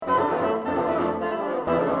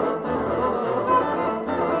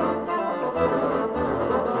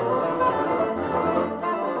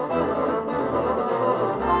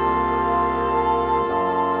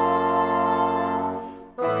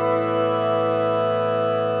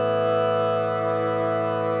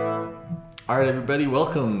All right, everybody,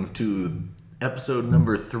 welcome to episode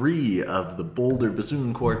number 3 of the Boulder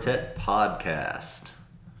Bassoon Quartet podcast.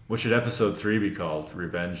 What should episode 3 be called?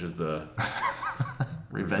 Revenge of the...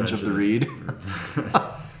 Revenge of the Reed.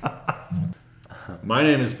 My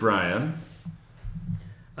name is Brian.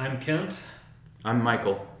 I'm Kent. I'm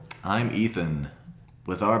Michael. I'm Ethan.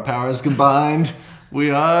 With our powers combined,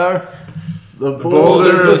 we are the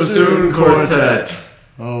Boulder Bassoon Quartet.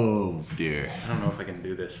 Oh, dear. I don't know if I can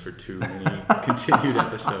do this for too many continued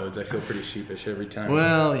episodes. I feel pretty sheepish every time.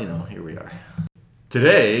 Well, here we are.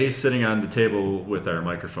 Today, sitting on the table with our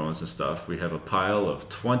microphones and stuff, we have a pile of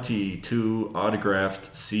 22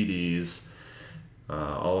 autographed CDs,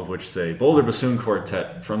 all of which say Boulder Bassoon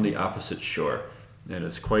Quartet from the opposite shore. And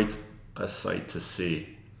it's quite a sight to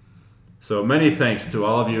see. So many thanks to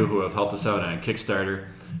all of you who have helped us out on Kickstarter.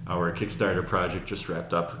 Our Kickstarter project just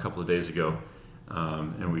wrapped up a couple of days ago.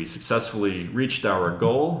 And we successfully reached our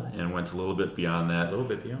goal and went a little bit beyond that. A little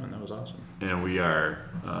bit beyond. That was awesome. And we are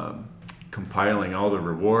compiling all the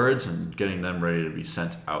rewards and getting them ready to be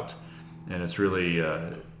sent out. And it's really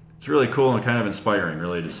cool and kind of inspiring,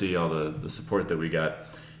 really, to see all the support that we got,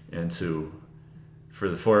 and for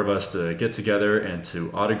the 4 of us to get together and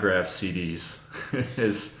to autograph CDs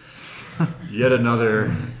is yet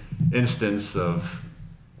another instance of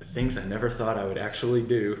things I never thought I would actually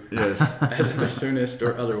do. Yes. As a bassoonist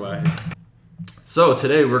or otherwise. So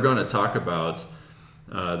today we're going to talk about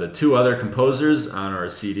the 2 other composers on our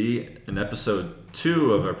CD. In episode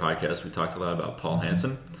 2 of our podcast, we talked a lot about Paul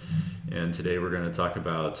Hansen. And today we're going to talk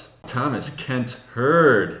about Thomas Kent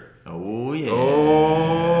Hurd. Oh, yeah.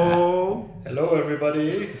 Oh. Hello,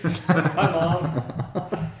 everybody. Hi,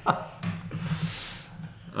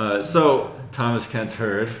 Mom. So, Thomas Kent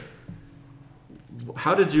Hurd,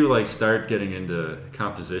 how did you start getting into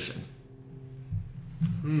composition?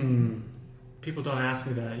 People don't ask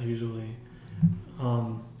me that usually.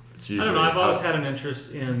 It's I usually don't know. I've always had an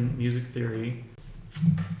interest in music theory.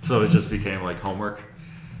 So it just became like homework?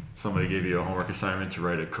 Somebody gave you a homework assignment to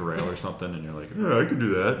write a chorale or something, and you're like, yeah, I can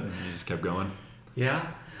do that. And you just kept going. Yeah,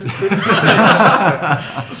 pretty much.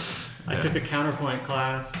 I took a counterpoint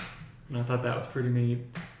class, and I thought that was pretty neat.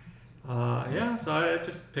 So I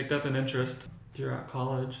just picked up an interest throughout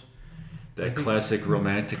college. That classic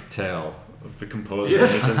romantic tale of the composer and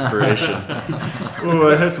his inspiration. Oh,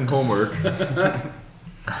 I had some homework.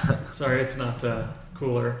 Sorry, it's not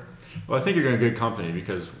cooler. Well, I think you're in good company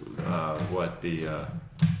because the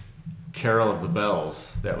Carol of the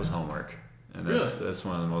Bells, that was homework, and that's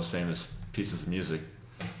one of the most famous pieces of music.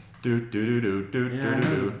 Do do do do do do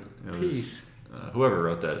do. It was whoever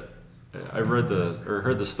wrote that. I heard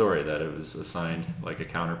the story that it was assigned like a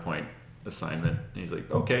counterpoint assignment, and he's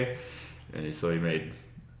like, okay, and so he made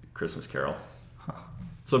Christmas Carol. Huh.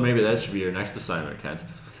 So maybe that should be your next assignment, Kent.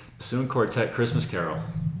 Bassoon Quartet Christmas Carol.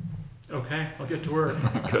 Okay, I'll get to work.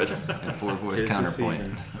 Good. And 4-voice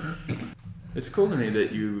counterpoint. It's cool to me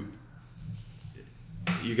that you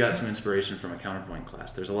got some inspiration from a counterpoint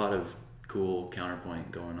class. There's a lot of cool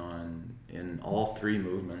counterpoint going on in all 3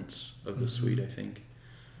 movements of the suite, I think.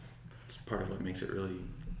 It's part of what makes it really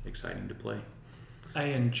exciting to play. I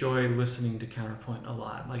enjoy listening to counterpoint a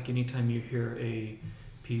lot. Like anytime you hear a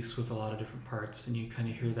piece with a lot of different parts and you kind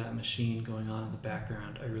of hear that machine going on in the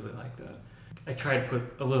background, I really like that. I try to put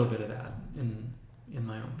a little bit of that in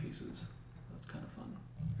my own pieces. That's kind of fun.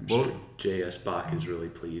 I'm sure J.S. Bach is really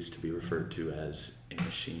pleased to be referred to as a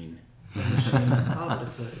machine. A machine. Oh, but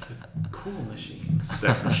it's a cool machine.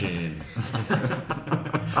 Sex machine.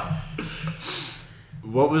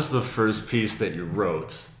 What was the first piece that you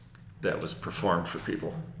wrote that was performed for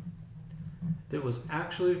people? That was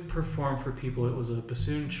actually performed for people. It was a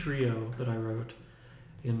bassoon trio that I wrote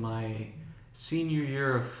in my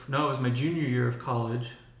it was my junior year of college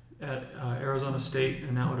at Arizona State,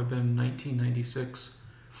 and that would have been 1996.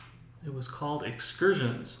 It was called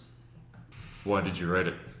Excursions. Why did you write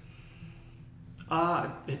it?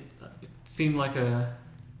 It seemed like a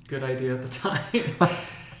good idea at the time.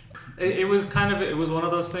 It was one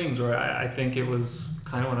of those things where I think it was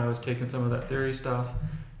kind of when I was taking some of that theory stuff.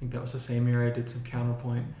 I think that was the same year I did some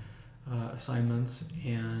counterpoint assignments,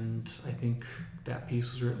 and I think that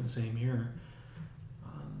piece was written the same year.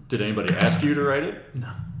 Did anybody ask you to write it?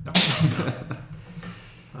 No.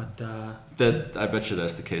 But I bet you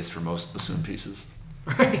that's the case for most bassoon pieces.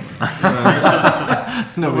 Right.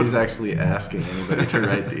 Nobody's actually asking anybody to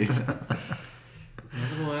write these.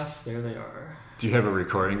 Nevertheless, there they are. Do you have a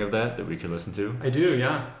recording of that we could listen to? I do,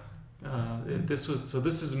 yeah. This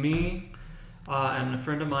is me and a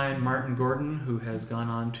friend of mine, Martin Gordon, who has gone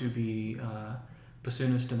on to be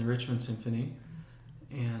bassoonist in the Richmond Symphony.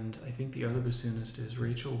 and I think the other bassoonist is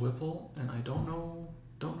Rachel Whipple, and I don't know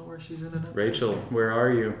where she's ended up. Rachel, where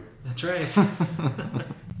are you? That's right.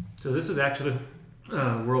 So this is actually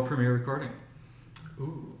a world premiere recording.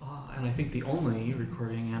 Ooh, and I think the only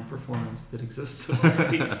recording and performance that exists of this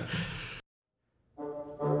piece.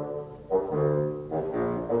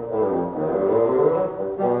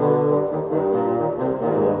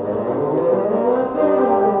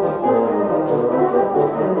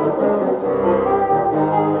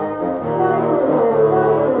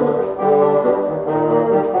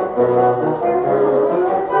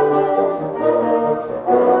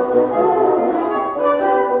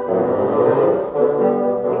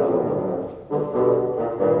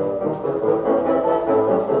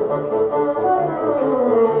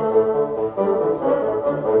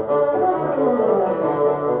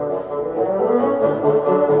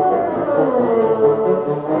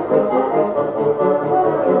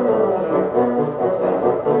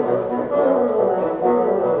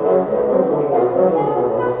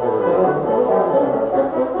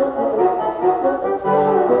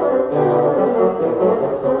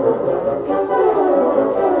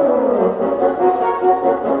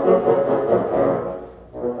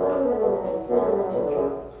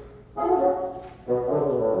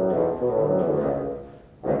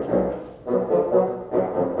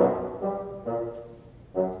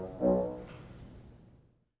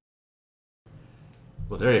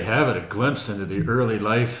 Well, there you have it, a glimpse into the early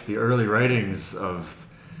life, the early writings of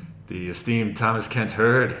the esteemed Thomas Kent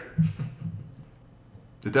Hurd.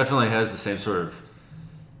 It definitely has the same sort of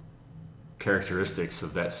characteristics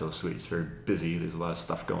of That's So Sweet. It's very busy, there's a lot of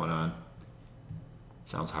stuff going on. It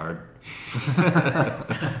sounds hard.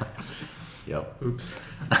 Yep. Oops.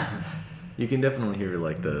 You can definitely hear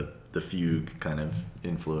like the fugue kind of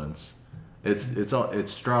influence.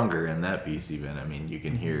 It's stronger in that piece even. I mean, you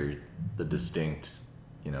can hear the distinct,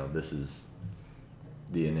 this is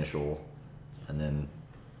the initial, and then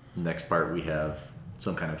next part we have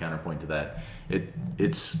some kind of counterpoint to that.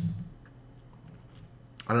 It's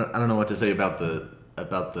I don't know what to say about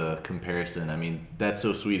the comparison. I mean, That's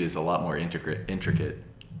So Sweet is a lot more intricate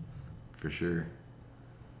for sure.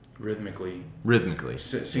 Rhythmically.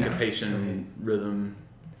 Syncopation, rhythm.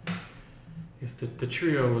 Yes, the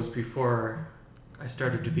trio was before I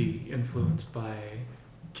started to be influenced by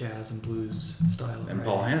jazz and blues style of And writing.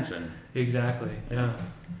 Paul Hansen. Exactly, yeah.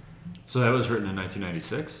 So that was written in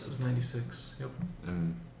 1996, That was 96, yep.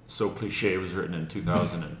 and So Cliche was written in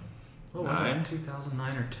 2000. What was that,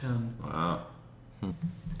 2009 or 10? Wow.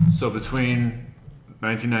 So between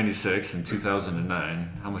 1996 and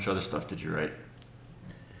 2009, how much other stuff did you write?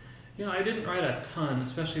 I didn't write a ton,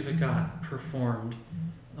 especially that got performed.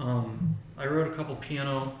 I wrote a couple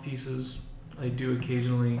piano pieces. I do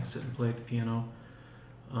occasionally sit and play at the piano.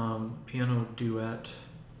 Piano duet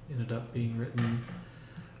ended up being written.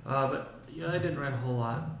 But yeah, I didn't write a whole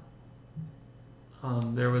lot.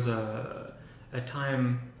 There was a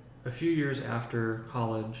time a few years after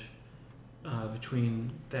college,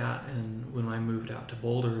 between that and when I moved out to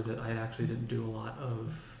Boulder, that I actually didn't do a lot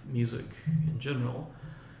of music in general.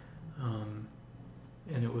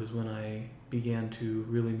 And it was when I began to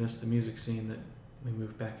really miss the music scene that we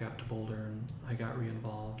moved back out to Boulder, and I got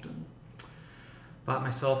re-involved and bought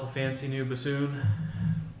myself a fancy new bassoon.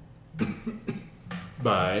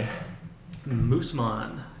 By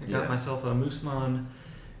Mooseman. I got Yeah. myself a Mooseman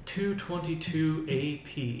 222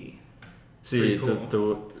 AP. See, Pretty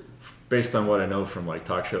cool. based on what I know from like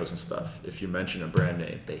talk shows and stuff, if you mention a brand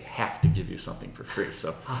name, they have to give you something for free.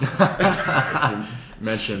 So if you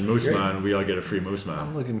mention Mooseman, we all get a free I'm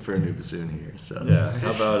Mooseman. looking for a new bassoon here, so Yeah, how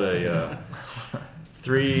about a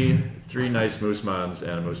three nice Moosemans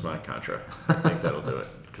and a Mooseman Contra? I think that'll do it.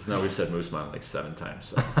 Because now we've said Mooseman like 7 times.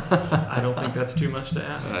 So I don't think that's too much to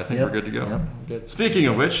ask. I think Yep. we're good to go. Yep, good. Speaking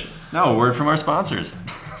of which, now a word from our sponsors.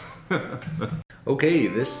 Okay,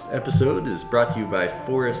 this episode is brought to you by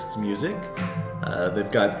Forest's Music. They've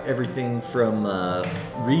got everything from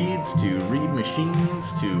reeds to reed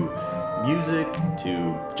machines to music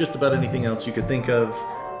to just about anything else you could think of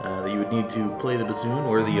that you would need to play the bassoon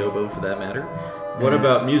or the oboe for that matter. What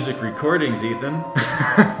about music recordings, Ethan?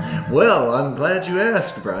 Well, I'm glad you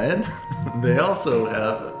asked, Brian. They also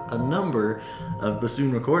have a number of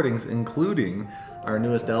bassoon recordings, including our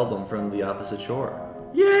newest album from the opposite shore.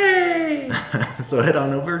 Yay! So head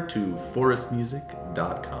on over to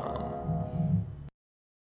forestmusic.com.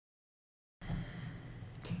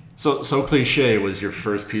 So Cliche was your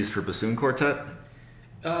first piece for bassoon quartet?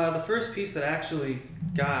 The first piece that actually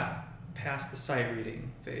got past the sight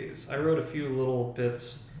reading phase. I wrote a few little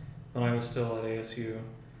bits when I was still at ASU.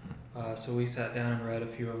 So we sat down and read a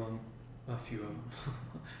few of them a few of them.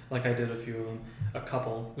 Like I did a few of them, a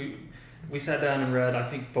couple. We sat down and read, I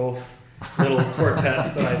think, both little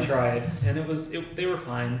quartets that I tried, and they were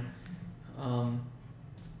fine.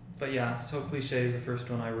 But yeah, So Cliche is the first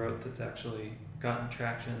one I wrote that's actually gotten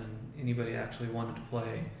traction and anybody actually wanted to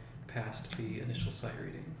play past the initial sight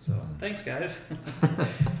reading. So thanks, guys.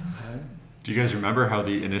 Do you guys remember how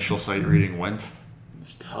the initial sight reading went?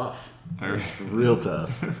 It's tough. Real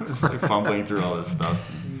tough. It was like fumbling through all this stuff.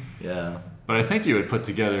 Yeah. But I think you had put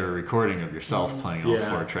together a recording of yourself playing all Yeah.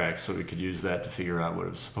 4 tracks, so we could use that to figure out what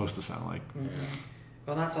it was supposed to sound like. Yeah.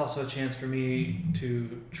 Well, that's also a chance for me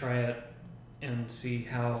to try it and see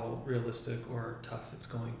how realistic or tough it's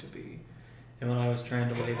going to be. And when I was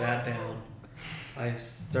trying to lay that down, I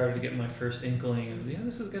started to get my first inkling of,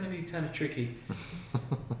 this is going to be kind of tricky.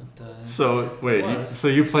 But, So, wait, it was. so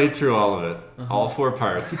you played through all of it, all 4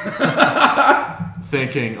 parts,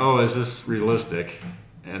 thinking, oh, is this realistic?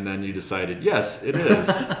 And then you decided, yes, it is.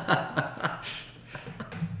 I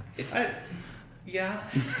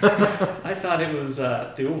thought it was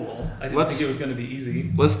doable. I didn't think it was going to be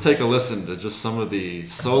easy. Let's take a listen to just some of the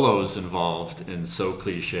solos involved in So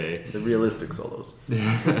Cliche. The realistic solos.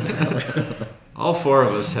 All 4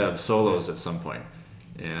 of us have solos at some point,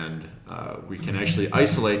 and we can actually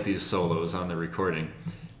isolate these solos on the recording.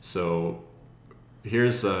 So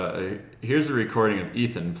here's a recording of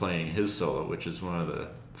Ethan playing his solo, which is one of the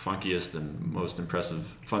funkiest and most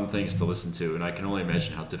impressive, fun things to listen to, and I can only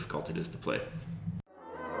imagine how difficult it is to play.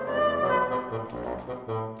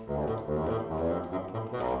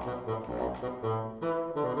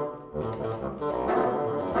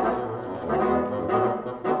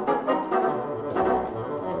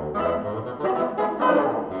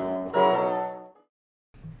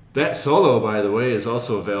 That solo, by the way, is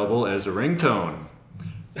also available as a ringtone.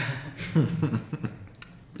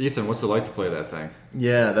 Ethan, what's it like to play that thing?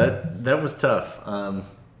 Yeah, that was tough.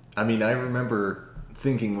 I mean, I remember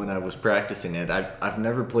thinking when I was practicing it, I've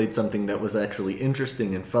never played something that was actually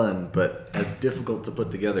interesting and fun, but as difficult to put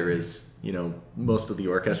together as, most of the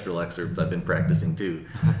orchestral excerpts I've been practicing too.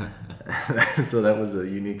 So that was a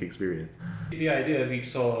unique experience. The idea of each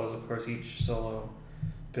solo is, of course, each solo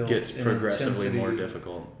Gets in progressively intensity. more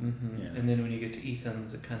difficult. Mm-hmm. Yeah. And then when you get to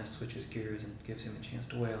Ethan's, it kind of switches gears and gives him a chance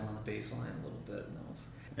to wail on the bass line a little bit. And that was...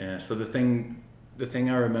 Yeah, so the thing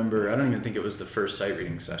I remember, I don't even think it was the first sight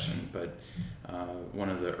reading session, but one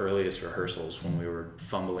of the earliest rehearsals when we were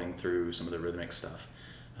fumbling through some of the rhythmic stuff,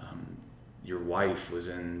 your wife was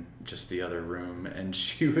in just the other room, and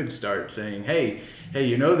she would start saying, hey,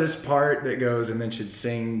 this part that goes, and then she'd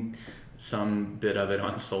sing some bit of it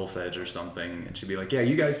on solfege or something, and she'd be like, yeah,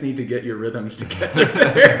 you guys need to get your rhythms together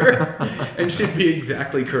there. And she'd be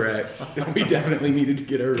exactly correct. We definitely needed to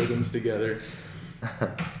get our rhythms together.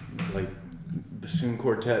 It's like bassoon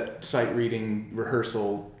quartet sight reading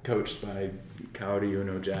rehearsal coached by Coyote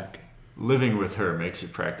Uno Jack. Living with her makes you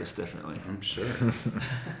practice differently. I'm sure.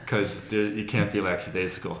 Because you can't be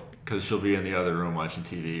lackadaisical. Because she'll be in the other room watching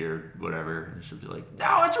TV or whatever, and she'll be like,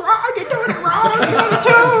 no, it's wrong, you're doing it wrong, you gotta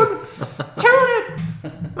tune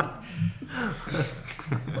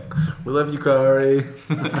it! We love you, Kari.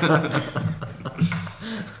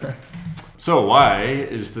 So why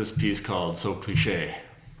is this piece called So Cliche?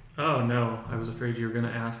 Oh, no. I was afraid you were going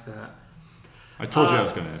to ask that. I told you I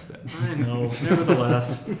was going to ask that. I know.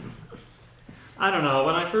 Nevertheless, I don't know.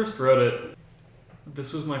 When I first wrote it,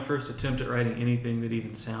 this was my first attempt at writing anything that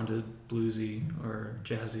even sounded bluesy or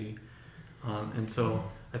jazzy. And so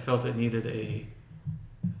I felt it needed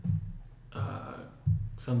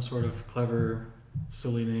some sort of clever,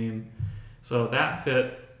 silly name. So that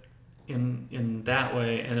fit in that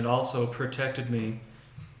way, and it also protected me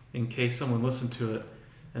in case someone listened to it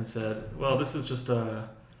and said, well, this is just a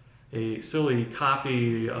silly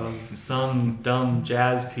copy of some dumb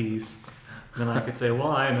jazz piece. Then I could say,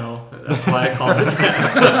 well, I know. That's why I called it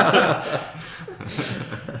that.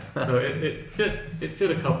 So it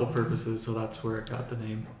fit a couple purposes, so that's where it got the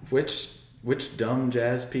name. Which dumb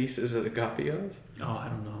jazz piece is it a copy of? Oh, I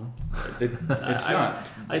don't know. It's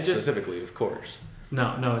not I just specifically, of course.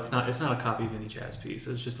 No, it's not. It's not a copy of any jazz piece.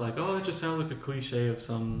 It's just like, oh, it just sounds like a cliche of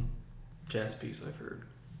some jazz piece I've heard.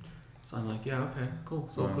 So I'm like, yeah, okay, cool.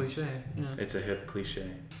 So Wow. cliche. Yeah. It's a hip cliche.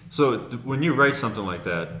 So when you write something like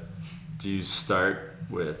that, do you start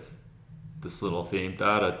with this little theme,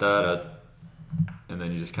 da-da-da-da, and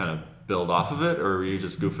then you just kind of build off of it? Or were you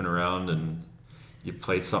just goofing around and you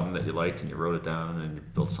played something that you liked and you wrote it down and you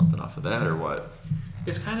built something off of that, or what?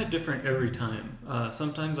 It's kind of different every time.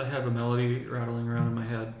 Sometimes I have a melody rattling around in my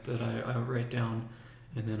head that I write down,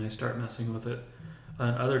 and then I start messing with it.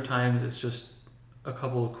 And other times it's just a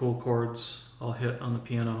couple of cool chords I'll hit on the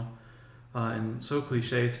piano, And So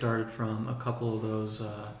Cliche started from a couple of those,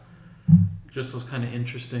 just those kind of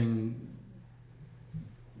interesting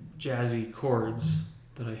jazzy chords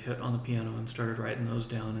that I hit on the piano and started writing those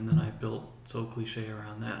down, and then I built So Cliche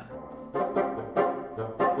around that.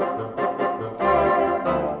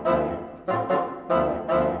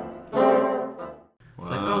 It's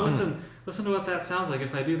like, oh, listen to what that sounds like.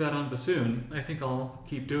 If I do that on bassoon, I think I'll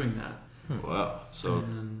keep doing that. Wow. So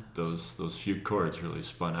And those few chords really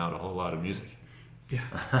spun out a whole lot of music.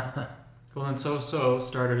 yeah. Well, and So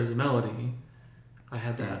started as a melody. I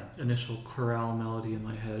had that initial chorale melody in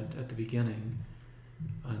my head at the beginning,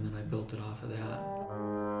 and then I built it off of that.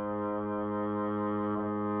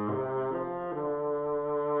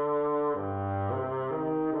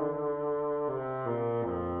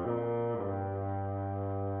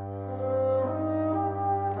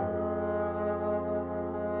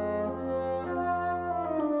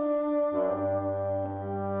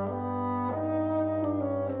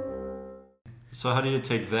 So how do you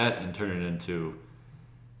take that and turn it into,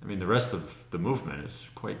 I mean, the rest of the movement is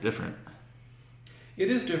quite different. It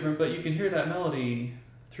is different, but you can hear that melody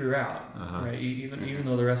throughout, right? Even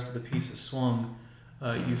though the rest of the piece is swung,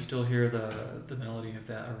 you still hear the melody of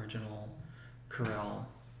that original chorale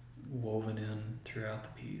woven in throughout the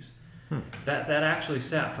piece. That actually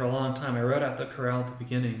sat for a long time. I wrote out the chorale at the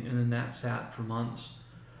beginning, and then that sat for months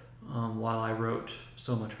while I wrote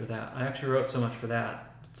so much for that. I actually wrote so much for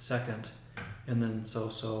that second, and then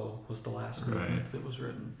So was the last movement that was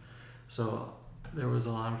written. So there was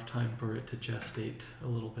a lot of time for it to gestate a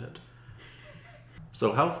little bit.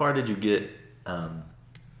 So how far did you get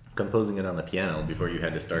composing it on the piano before you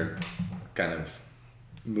had to start kind of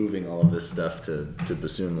moving all of this stuff to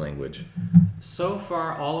bassoon language? So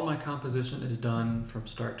far, all of my composition is done from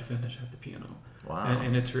start to finish at the piano. Wow.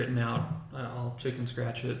 And it's written out. I'll chicken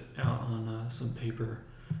scratch it out on some paper.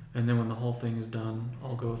 And then when the whole thing is done,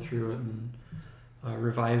 I'll go through it and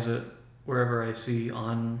revise it wherever I see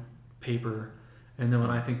on paper. And then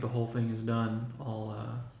when I think the whole thing is done,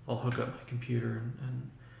 I'll hook up my computer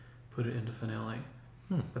and put it into Finale.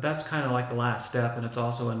 But that's kind of like the last step, and it's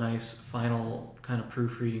also a nice final kind of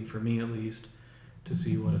proofreading for me, at least, to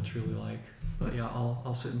see what it's really like. But yeah,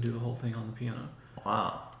 I'll sit and do the whole thing on the piano.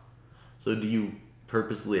 Wow. So do you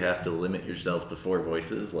purposely have to limit yourself to 4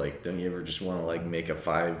 voices? Like, don't you ever just want to like make a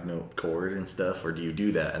 5-note chord and stuff, or do you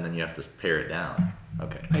do that and then you have to pare it down?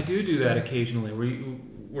 Okay. I do that occasionally,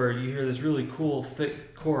 where you hear this really cool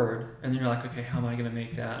thick chord, and then you're like, okay, how am I going to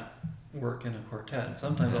make that work in a quartet? And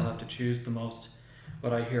sometimes I'll have to choose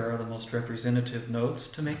what I hear are the most representative notes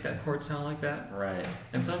to make that chord sound like that. Right.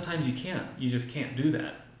 And sometimes you can't. You just can't do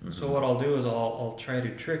that. So what I'll do is I'll try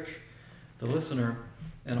to trick the listener,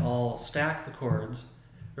 and I'll stack the chords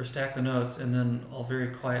or stack the notes, and then I'll very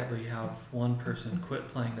quietly have one person quit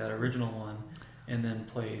playing that original one and then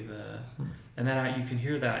play and then you can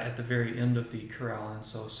hear that at the very end of the chorale and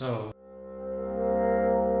So.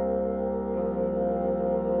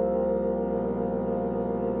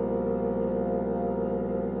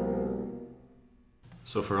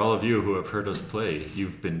 So for all of you who have heard us play,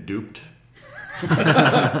 you've been duped.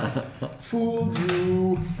 Fooled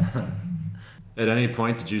you. At any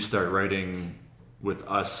point, did you start writing with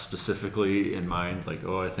us specifically in mind? Like,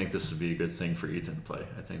 oh, I think this would be a good thing for Ethan to play.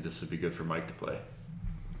 I think this would be good for Mike to play.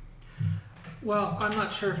 Well, I'm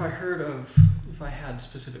not sure if I had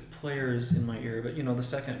specific players in my ear, but the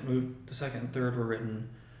second and third were written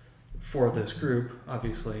for this group,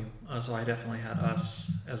 obviously. So I definitely had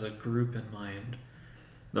us as a group in mind.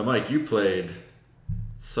 Now, Mike, you played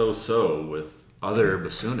So with other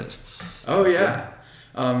bassoonists. Oh yeah,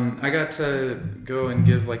 I got to go and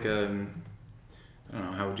give like I don't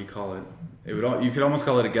know, how would you call it? You could almost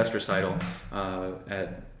call it a guest recital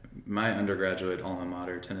at my undergraduate alma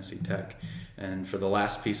mater, Tennessee Tech. And for the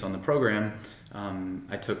last piece on the program,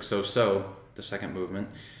 I took So, the second movement,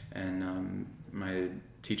 and my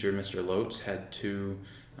teacher, Mr. Lotes, had 2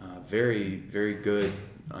 very, very good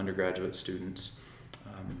undergraduate students.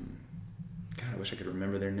 God, I wish I could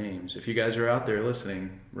remember their names. If you guys are out there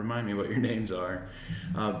listening, remind me what your names are.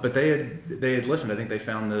 But they had listened. I think they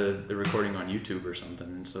found the recording on YouTube or something,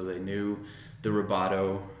 and so they knew the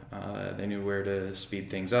rubato. They knew where to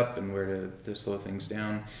speed things up and where to slow things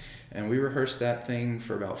down. And we rehearsed that thing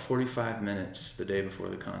for about 45 minutes the day before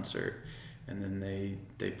the concert, and then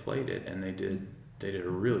they played it, and they did a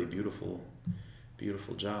really beautiful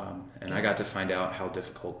job. And I got to find out how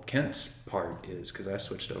difficult Kent's part is, because I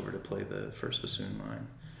switched over to play the first bassoon line.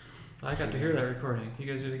 I got to hear that recording. You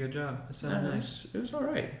guys did a good job. It sounded nice. It was all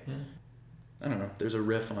right. Yeah. I don't know. There's a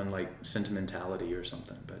riff on like sentimentality or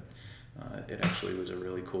something, but it actually was a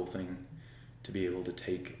really cool thing to be able to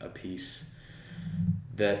take a piece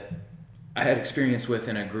that I had experience with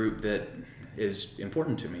in a group that is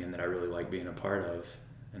important to me and that I really like being a part of,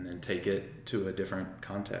 and then take it to a different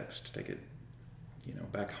context, take it,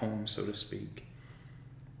 back home, so to speak,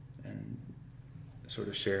 and sort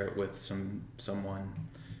of share it with someone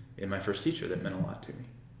in my first teacher that meant a lot to me.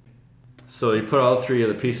 So you put all three of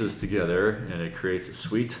the pieces together and it creates a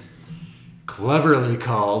suite, cleverly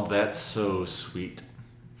called That's So Sweet.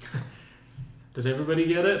 Does everybody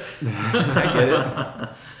get it? I get it.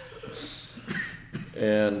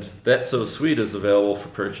 And That's So Sweet is available for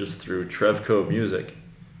purchase through Trevco Music.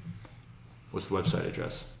 What's the website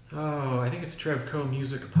address? Oh, I think it's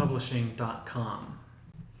TrevcoMusicPublishing.com.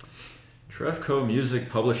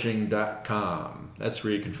 TrevcoMusicPublishing.com. That's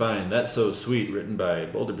where you can find That's So Sweet, written by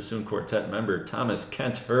Boulder Bassoon Quartet member Thomas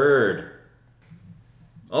Kent Hurd.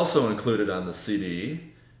 Also included on the CD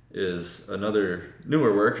is another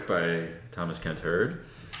newer work by Thomas Kent Hurd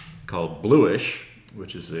called Bluish,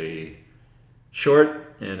 which is a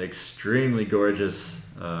short and extremely gorgeous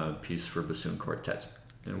piece for bassoon quartet.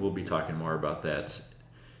 And we'll be talking more about that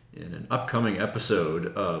in an upcoming episode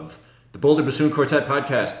of the Boulder Bassoon Quartet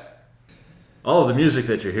podcast. All of the music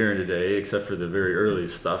that you're hearing today, except for the very early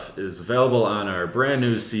stuff, is available on our brand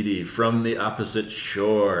new CD, From the Opposite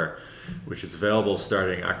Shore, which is available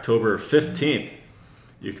starting October 15th.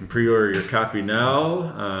 You can pre-order your copy now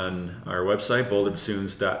on our website,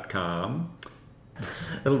 boulderbassoons.com.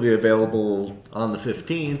 It'll be available on the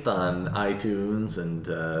 15th on iTunes and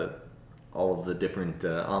all of the different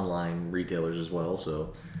online retailers as well.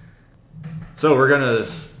 So we're gonna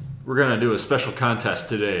do a special contest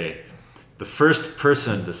today. The first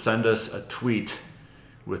person to send us a tweet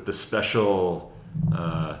with the special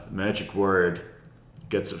magic word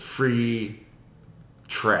gets a free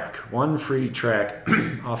track, one free track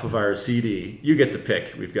off of our CD. You get to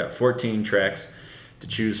pick. We've got 14 tracks to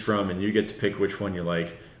choose from, and you get to pick which one you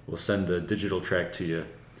like. We'll send the digital track to you.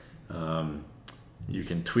 You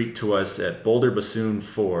can tweet to us at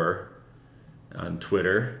BoulderBassoon4 on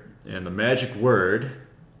Twitter, and the magic word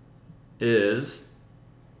is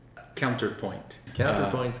Counterpoint.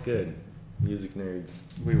 Counterpoint's good. Music nerds.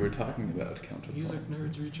 We were talking about counterpoint. Music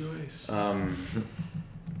nerds rejoice. Um,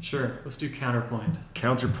 Sure, let's do counterpoint.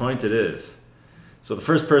 Counterpoint it is. So the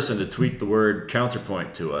first person to tweet the word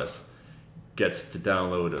counterpoint to us gets to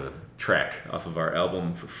download a track off of our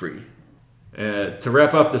album for free. To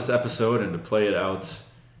wrap up this episode and to play it out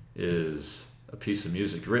is a piece of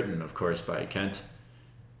music written, of course, by Kent.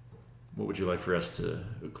 What would you like for us to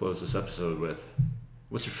close this episode with?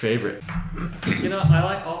 What's your favorite? I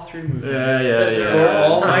like all three movements. Yeah. They're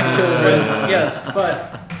all my children. Yes,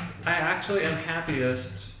 but I actually am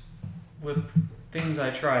happiest with things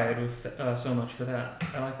I tried with So Much for That.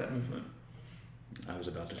 I like that movement. I was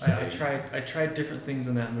about to say. I tried different things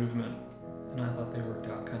in that movement, and I thought they worked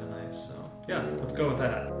out kind of nice. So yeah, let's go with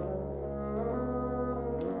that.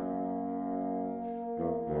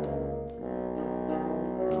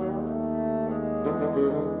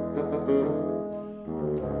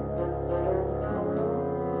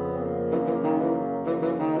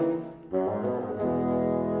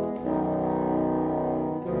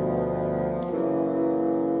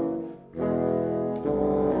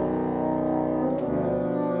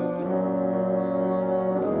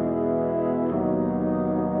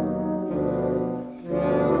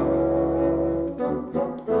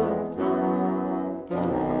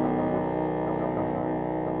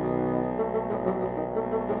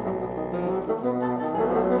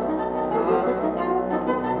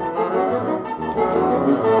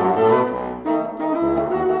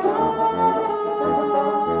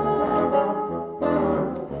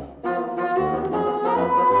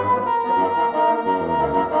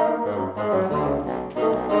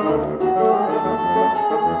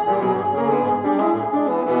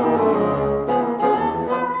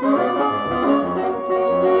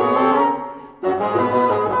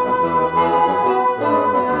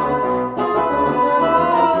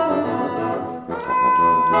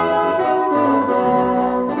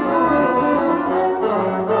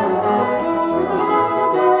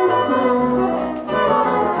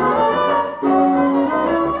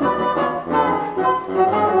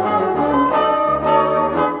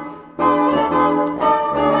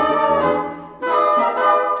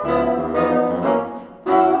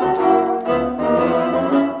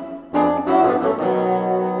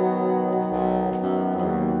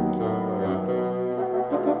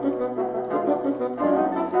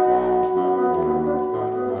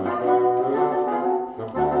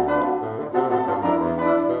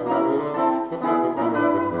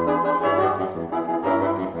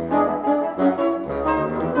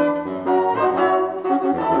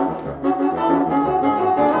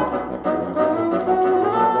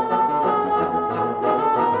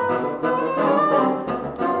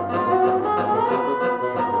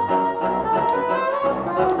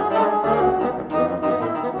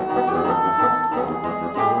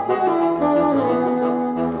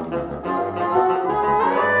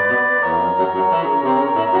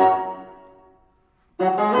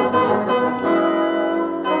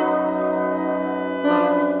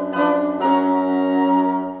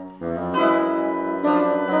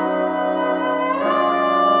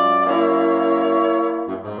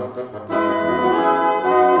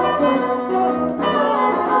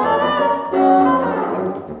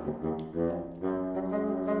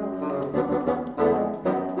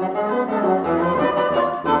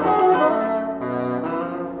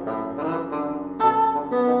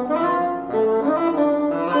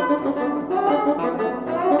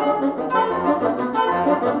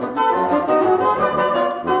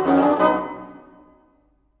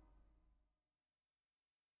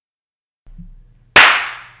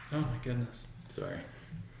 Oh my goodness. Sorry.